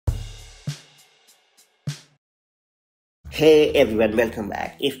Hey everyone, welcome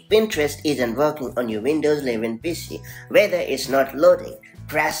back. If Pinterest isn't working on your Windows 11 PC, whether it's not loading,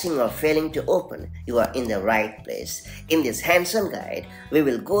 crashing or failing to open, you are in the right place. In this hands-on guide, we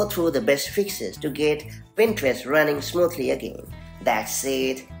will go through the best fixes to get Pinterest running smoothly again. That's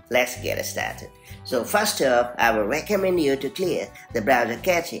it, let's get started. So first off, I will recommend you to clear the browser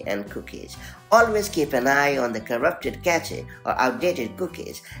cache and cookies. Always keep an eye on the corrupted cache or outdated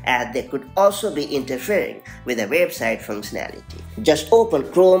cookies, as they could also be interfering with the website functionality. Just open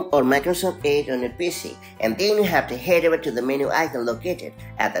Chrome or Microsoft Edge on your PC, and then you have to head over to the menu icon located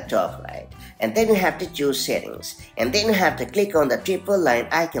at the top right. And then you have to choose Settings, and then you have to click on the triple line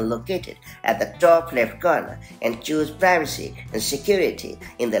icon located at the top left corner and choose Privacy and Security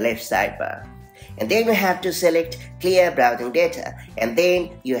in the left sidebar. And then you have to select Clear Browsing Data, and then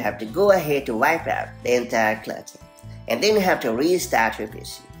you have to go ahead to wipe out the entire clutter. And then you have to restart your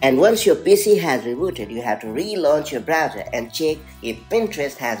PC. And once your PC has rebooted, you have to relaunch your browser and check if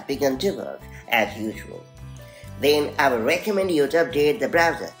Pinterest has begun to work as usual. Then I will recommend you to update the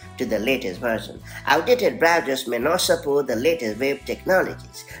browser to the latest version. Outdated browsers may not support the latest web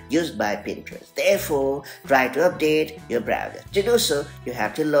technologies used by Pinterest. Therefore, try to update your browser. To do so, you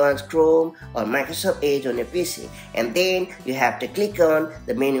have to launch Chrome or Microsoft Edge on your PC, and then you have to click on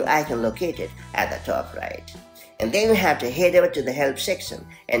the menu icon located at the top right. And then you have to head over to the Help section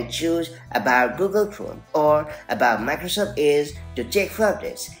and choose About Google Chrome or About Microsoft Edge to check for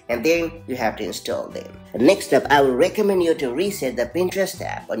updates, and then you have to install them. Next up, I will recommend you to reset the Pinterest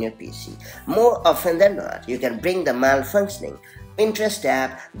app on your PC. More often than not, you can bring the malfunctioning Pinterest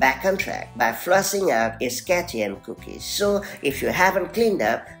app back on track by flushing out its cache and cookies. So if you haven't cleaned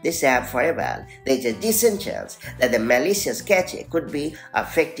up this app for a while, there's a decent chance that the malicious cache could be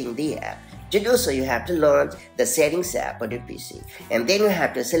affecting the app. To do so, you have to launch the Settings app on your PC, and then you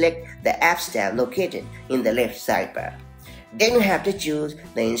have to select the Apps tab located in the left sidebar. Then you have to choose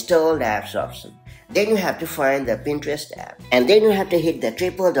the Installed Apps option. Then you have to find the Pinterest app, and then you have to hit the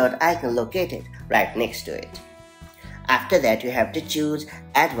triple dot icon located right next to it. After that, you have to choose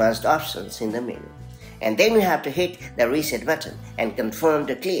Advanced Options in the menu. And then you have to hit the Reset button and confirm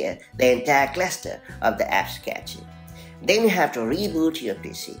to clear the entire cluster of the apps cache. Then you have to reboot your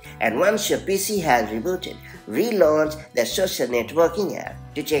PC, and once your PC has rebooted, relaunch the social networking app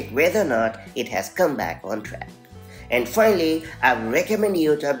to check whether or not it has come back on track. And finally, I would recommend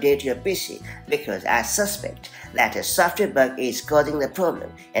you to update your PC because I suspect that a software bug is causing the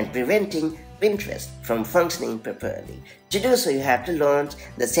problem and preventing Pinterest from functioning properly. To do so, you have to launch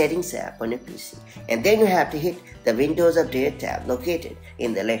the Settings app on your PC, and then you have to hit the Windows Update tab located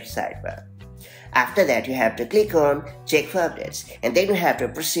in the left sidebar. After that, you have to click on Check for Updates, and then you have to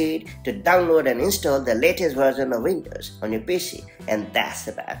proceed to download and install the latest version of Windows on your PC, and that's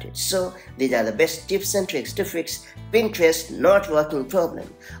about it. So these are the best tips and tricks to fix Pinterest not working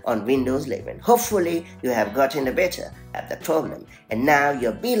problem on Windows 11. Hopefully you have gotten better at the problem, and now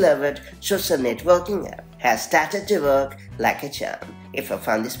your beloved social networking app has started to work like a charm. If you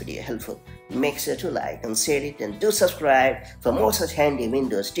found this video helpful, make sure to like and share it, and do subscribe for more such handy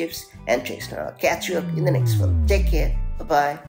Windows tips and tricks. Now I'll catch you up in the next one. Take care. Bye-bye.